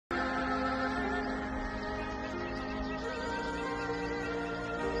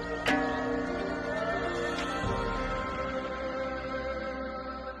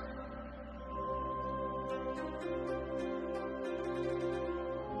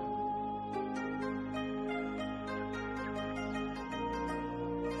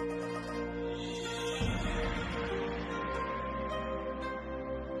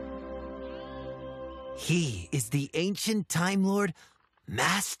He is the ancient Time Lord,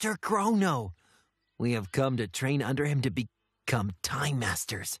 Master Chrono. We have come to train under him to become Time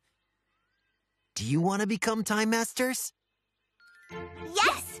Masters. Do you want to become Time Masters?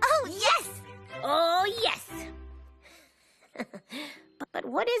 Yes! Oh, yes! Oh, yes! But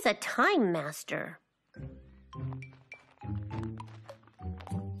what is a Time Master?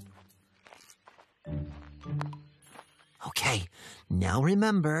 Okay, now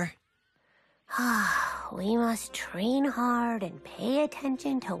remember. We must train hard and pay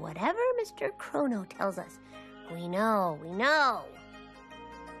attention to whatever Mr. Chrono tells us. We know.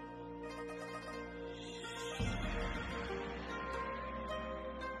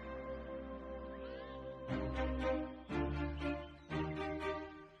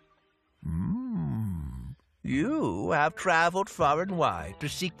 You have traveled far and wide to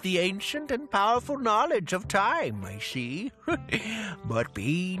seek the ancient and powerful knowledge of time, I see. But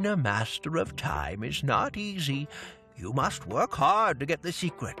being a master of time is not easy. You must work hard to get the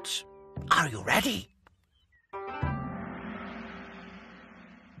secrets. Are you ready?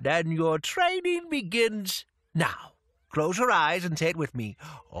 Then your training begins now. Close your eyes and say it with me.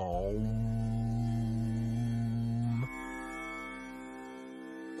 Om.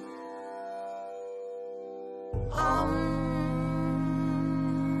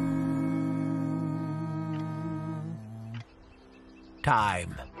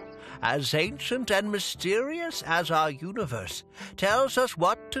 Time, as ancient and mysterious as our universe, tells us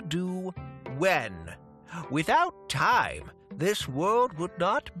what to do when. Without time, this world would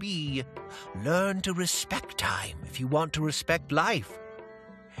not be. Learn to respect time if you want to respect life.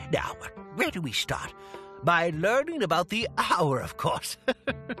 Now, where do we start? By learning about the hour, of course.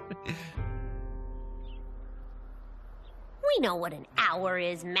 We know what an hour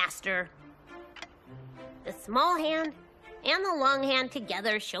is, Master. The small hand and the long hand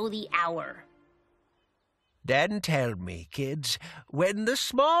together show the hour. Then tell me, kids, when the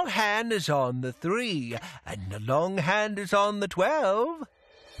small hand is on the 3 and the long hand is on the 12...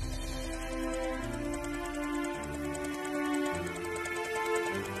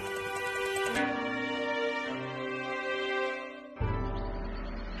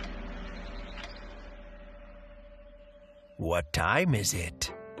 What time is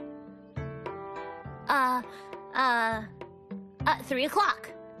it? 3 o'clock.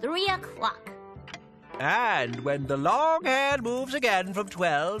 3 o'clock. And when the long hand moves again from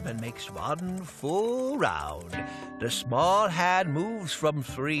 12 and makes one full round, the small hand moves from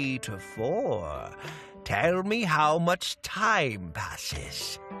 3 to 4. Tell me how much time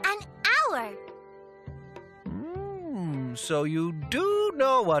passes. An hour. So you do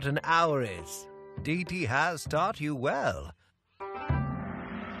know what an hour is. DT has taught you well.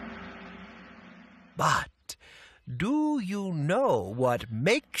 But do you know what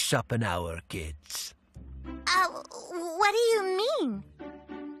makes up an hour, kids? What do you mean?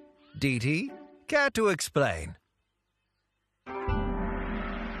 DT, care to explain?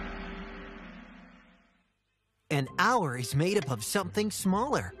 An hour is made up of something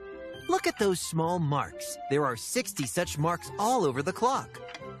smaller. Look at those small marks. There are 60 such marks all over the clock.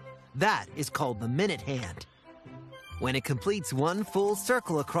 That is called the minute hand. When it completes one full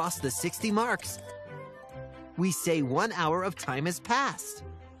circle across the 60 marks, we say 1 hour of time has passed.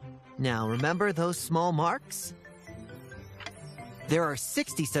 Now, remember those small marks? There are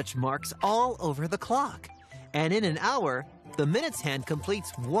 60 such marks all over the clock. And in an hour, the minutes hand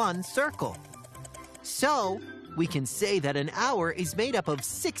completes one circle. So, we can say that an hour is made up of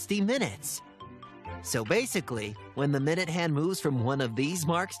 60 minutes. So basically, when the minute hand moves from one of these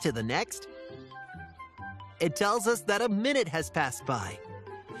marks to the next, it tells us that a minute has passed by.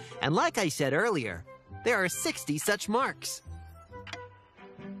 And like I said earlier, there are 60 such marks.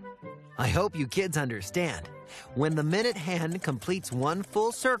 I hope you kids understand. When the minute hand completes one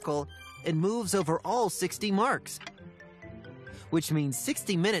full circle, it moves over all 60 marks, which means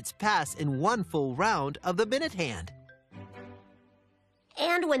 60 minutes pass in one full round of the minute hand.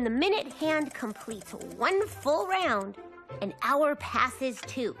 And when the minute hand completes one full round, an hour passes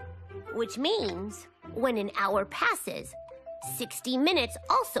too. Which means when an hour passes, 60 minutes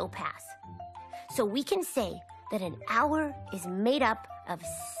also pass. So we can say that an hour is made up of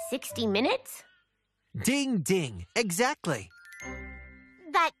 60 minutes? Ding, ding, exactly.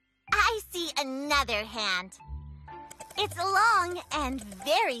 But I see another hand. It's long and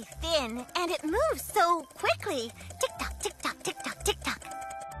very thin, and it moves so quickly. Tick-tock, tick-tock, tick-tock, tick-tock.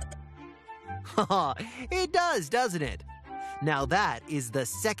 It does, doesn't it? Now that is the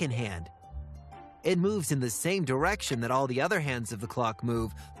second hand. It moves in the same direction that all the other hands of the clock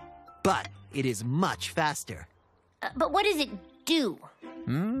move, but it is much faster. But what does it do?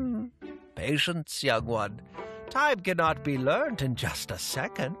 Patience, young one. Time cannot be learned in just a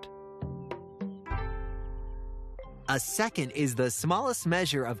second. A second is the smallest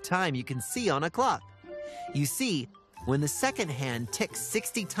measure of time you can see on a clock. You see, when the second hand ticks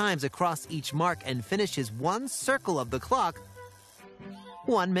 60 times across each mark and finishes one circle of the clock,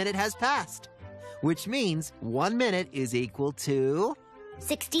 1 minute has passed, which means 1 minute is equal to...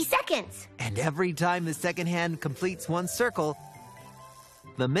 60 seconds. And every time the second hand completes one circle,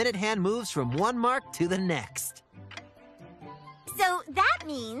 the minute hand moves from one mark to the next. So that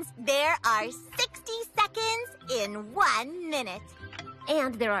means there are 60 seconds in 1 minute.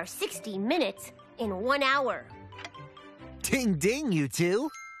 And there are 60 minutes in 1 hour. Ding ding, you two.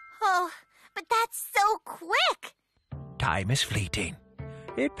 Oh, but that's so quick. Time is fleeting.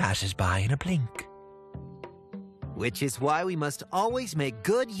 It passes by in a blink. Which is why we must always make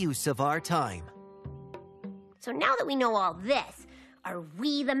good use of our time. So now that we know all this, are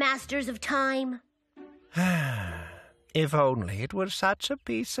we the masters of time? If only it were such a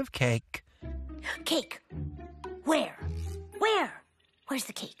piece of cake. Cake. Where? Where? Where's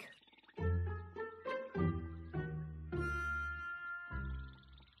the cake?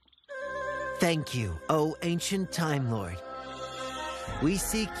 Thank you, O ancient Time Lord. We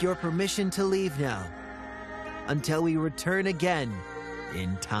seek your permission to leave now, until we return again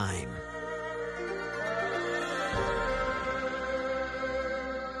in time.